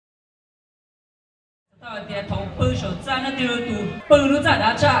Để thầu bự sổ ra nó đưa tụ bự nó ra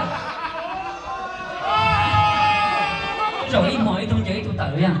đã cha. Rồi mọi thông giấy tụ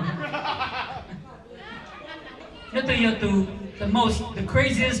tới à. Nó tự yêu tụ the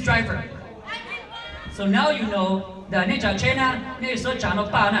craziest driver. So now you know that nên trả Cher na, nên số trả nó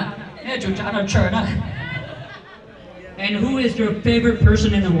Pa na, nên chủ trả nó Cher na. And who is your favorite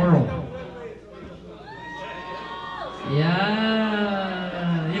person in the world?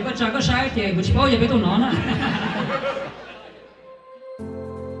 Yeah, nếu có trả có sai thì cũng chỉ bao giờ biết tụi nó nè.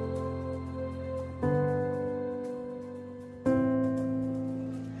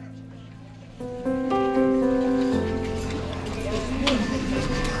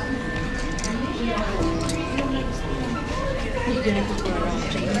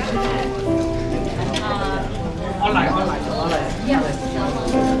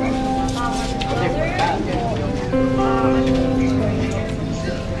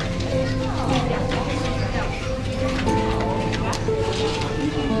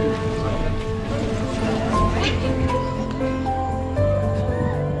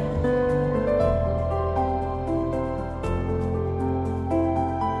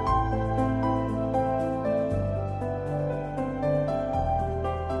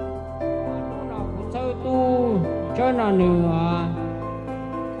 Nữa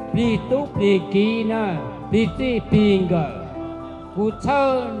vì tu vì kỳ nè vì ti pin gờ cú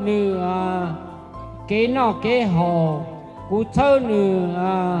thơ nữa cái nọ cái hồ cú thơ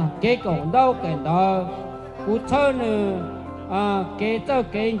nữa cái cổng đâu cái đó cú thơ nữa cái tơ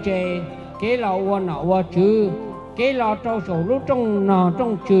cái chế cái lò nọ chữ cái lò trâu sổ lúc trong nọ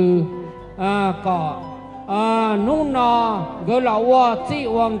trong chữ có nung nọ gỡ lò chỉ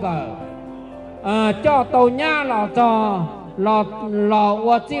uống gờ cho tàu nhá là cho lò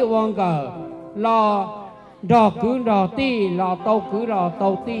qua chiếc vòng cờ lò đò cứ đò ti lò tàu cứ lò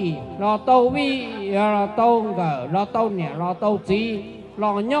tàu ti lò tàu vi lò tàu cờ lò tàu nhẹ lò tàu chi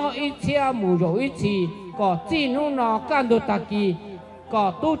lò nhỏ ít chia mù rồi ít chi có chi nó can đồ tạc kỳ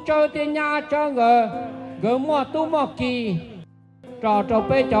có tu chơi tiền nhà cho gỡ mua tu mua kỳ trò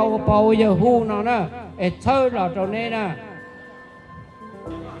bây giờ bao giờ hu nó nè để chơi là trò này nè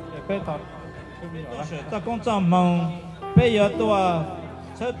ta cũng chọn mong bây giờ tôi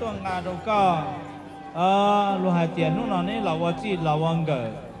chơi tôi ngã đâu cả lúc hai tiền lúc nào này là tôi chỉ là vắng gờ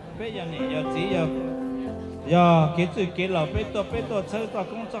bây giờ này giờ chỉ giờ cái chữ cái là bây tôi chơi ta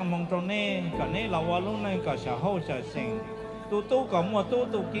cũng chọn mong trong này cái này là tôi lúc này cả xã hội xã sinh tu cả mua tu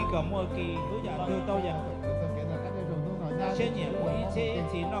kỳ cả mua kỳ tu giờ tu tao giờ chế nhẹ mỗi chế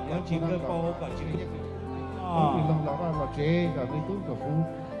chỉ nó có chỉ cái bao có chỉ long là chế cả cái tu cả phu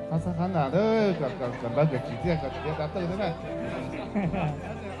khán giả đó cả bao giờ chỉ riêng cả chỉ đã tới thế này.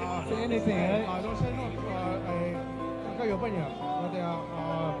 Say anything, right? Don't say no. Có nhiều bây giờ,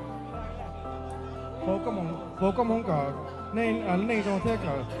 phố có mong cả nên trong thế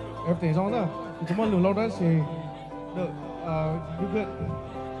cả em tiền xong đó, chúng mình lùi lâu đó thì được you good.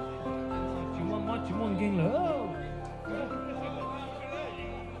 Chúng mình kinh lỡ.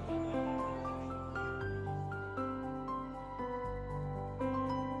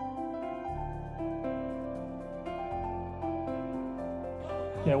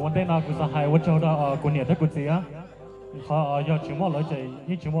 Yeah, one day now, because I watch out the Gunia the Guzia, your Chimolo,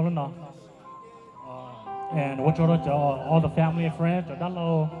 you Chimolo, and watch out all the family and friends, the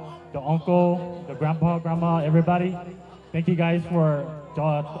Dalo, the uncle, the grandpa, grandma, everybody. Thank you guys for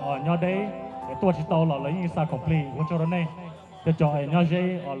your day. The torch is all like complete. Watch out the name. The joy in your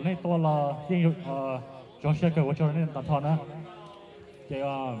day or name to John Shaker, watch out the name, Tatana.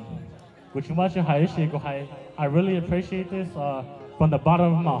 Which much I really appreciate this. From the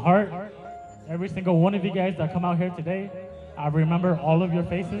bottom of my heart, every single one of you guys that come out here today, I remember all of your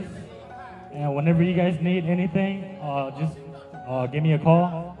faces. And whenever you guys need anything, just give me a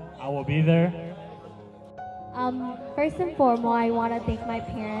call. I will be there. First and foremost, I want to thank my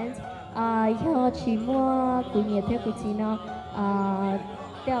parents. Yo chỉ mua của nhiều thế của chị nó,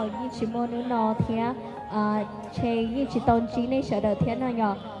 đều như chỉ mua nữa nó thế, chơi như chỉ tôn chỉ này sợ được thế nào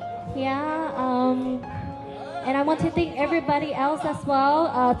nhở, thế And I want to thank everybody else as well,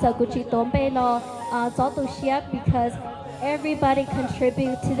 because everybody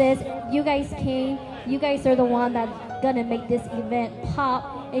contributed to this. You guys came. You guys are the one that's gonna make this event pop,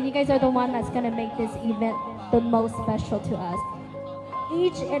 and you guys are the one that's gonna make this event the most special to us.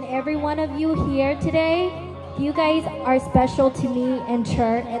 Each and every one of you here today, you guys are special to me and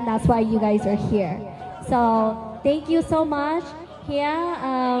Cher, and that's why you guys are here. So thank you so much.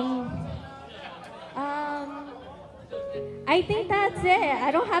 I think that's it.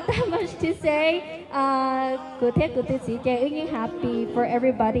 I don't have that much to say. Good happy for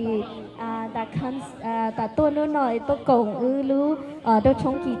everybody that comes ta tôi nó nói tôi cùng lu tôi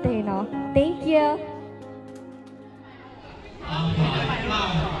chống kỳ tệ nó. Thank you.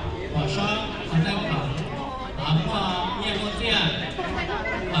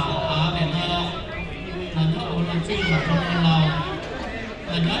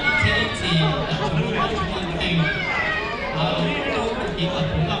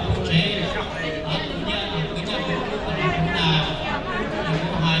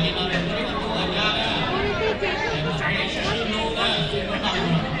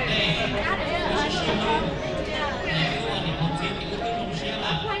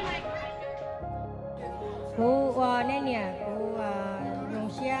 Cô nên nè cô dùng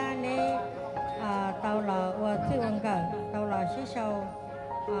xe nên tàu là thư văn cờ tàu là xí sâu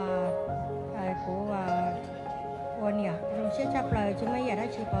của nè dùng xe chập lời chứ mấy giờ đó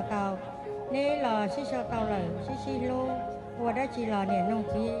chỉ bỏ tàu nên là xí sâu tàu lời xí lô của đó chỉ là nè nông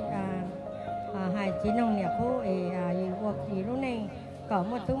chỉ hai chỉ nông nè cô gì lúc này có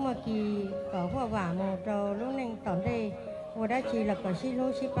một thứ mà kỳ có hoa quả một rồi lúc này tận đây của đó chỉ là có xí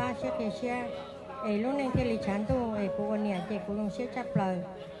lô xí pa xí kề xe lúc này thì lịch chán tu của nè thì của dùng xe chập lời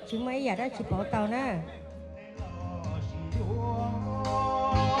chứ mấy giờ đó chỉ bỏ tàu nè.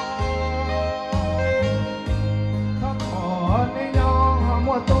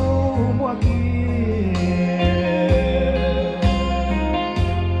 Mua tu mua kia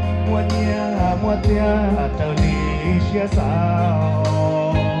mua nia mua tia trở đi chia sao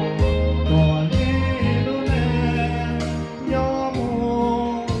còn đi luôn nè nhớ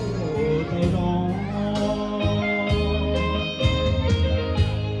mua từ đó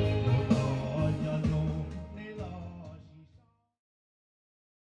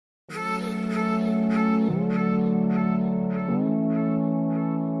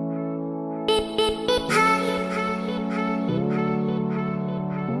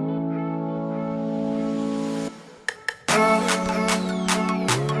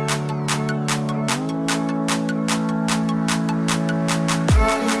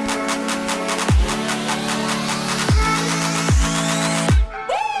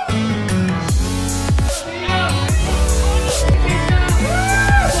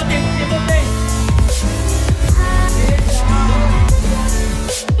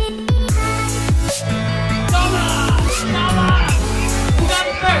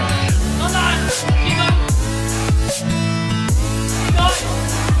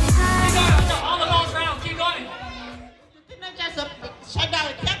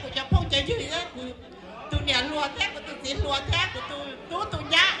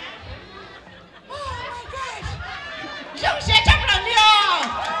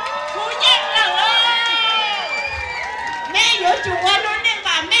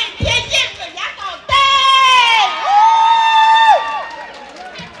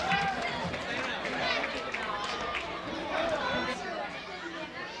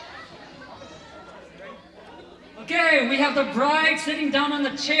Okay, we have the bride sitting down on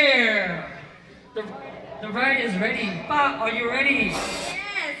the chair. The bride is ready. Pa, are you ready?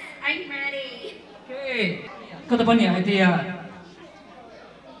 Yes, I'm ready. Okay. Got the bunny idea.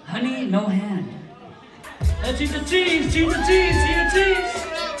 Honey, no hand. Let's eat the cheese, cheese the cheese, eat the cheese.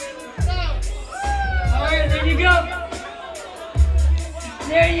 Alright, there you go.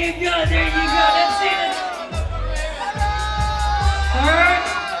 There you go, there you go. Let's see it. Alright.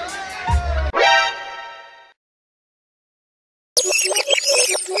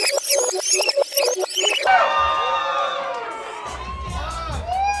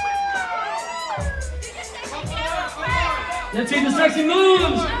 Let's see the sexy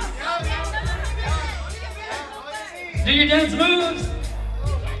moves. Do your dance moves.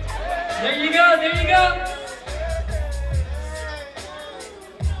 There you go, there you go.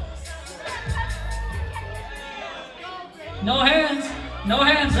 No hands, no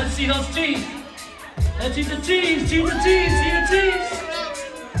hands. Let's see those teeth. Let's eat the cheese, cheese the cheese, eat the cheese.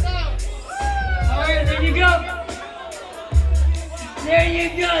 Alright, there you go. There you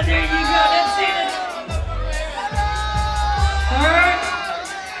go, there you go. Let's see it. Alright.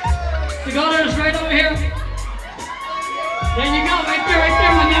 The daughter is right over here. There you go, right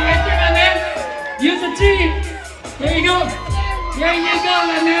there, my man, right there, my man. Use the teeth. There you go. There you go,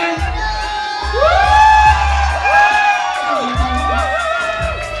 my man. Woo!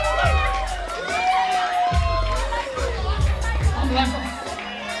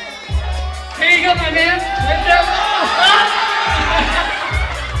 There you go, my man. Right there.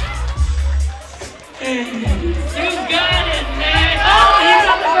 You got it, man. Oh, he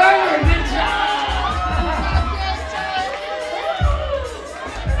got the burger. Good job.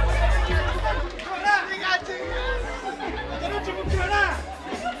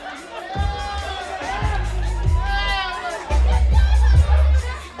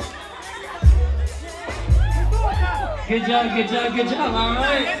 Good job, good job, good job. All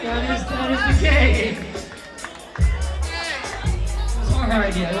right, that is the cake. It was her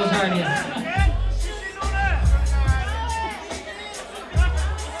idea. It was her idea.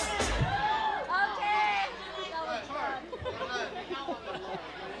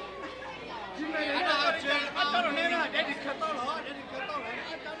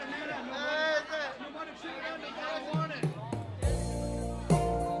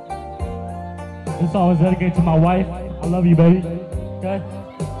 This song is dedicated to my wife. I love you, baby. Okay?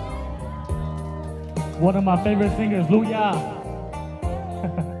 One of my favorite singers, Luya.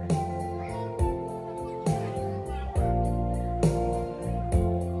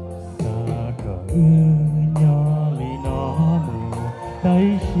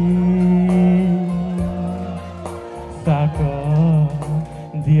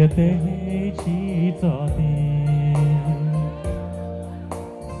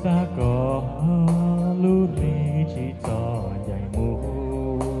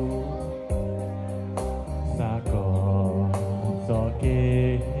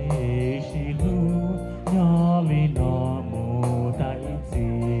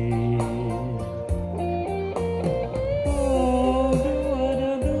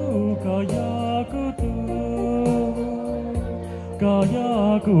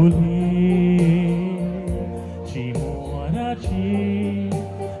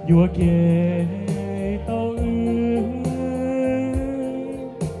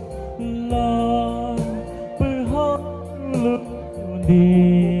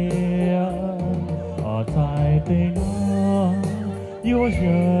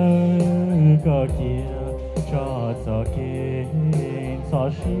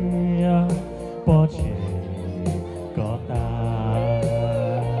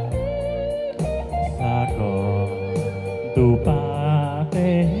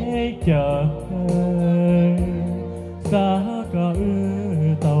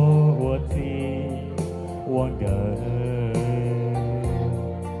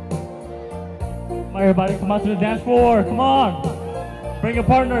 Everybody come out to the dance floor, come on. Bring a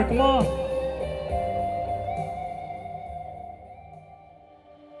partner, come on.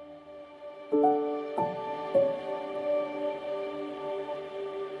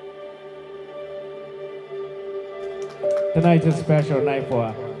 Tonight is a special night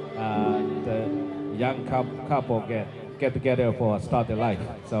for the young couple get together for start their life.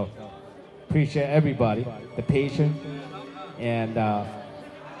 So appreciate everybody, the patience, and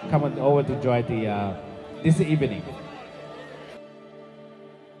come on over to enjoy the this evening.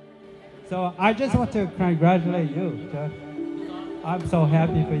 So I just want to congratulate you, Jeff. I'm so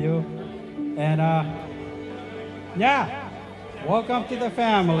happy for you. And yeah, welcome to the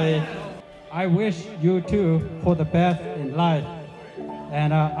family. I wish you two for the best in life.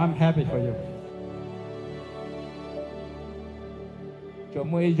 And I'm happy for you. Cho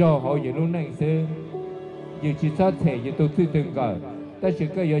mỗi giờ họ giữ lúc này sẽ giữ chỉ sát thể giữ tu tư từng cả. Ta chỉ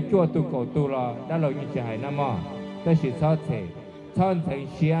có yếu chua tu cổ tu là đã lâu như chỉ hay nằm mà. Ta chỉ sát thể chọn thành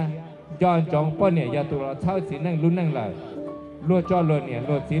xia chọn trong bao nhiêu giờ tu là chọn chỉ năng lúc năng lại luôn cho luôn nhẹ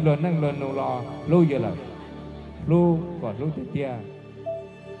luôn chỉ luôn năng luôn nô lo luôn giờ lại luôn còn luôn tiếp theo.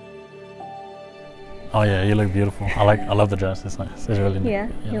 Oh yeah, you look beautiful. I love the dress. It's nice. It's really nice. Yeah,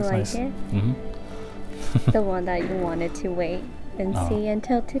 you like nice. it? Mm-hmm. The one that you wanted to wait and see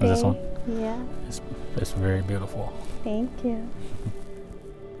until today. This one? Yeah. It's very beautiful. Thank you.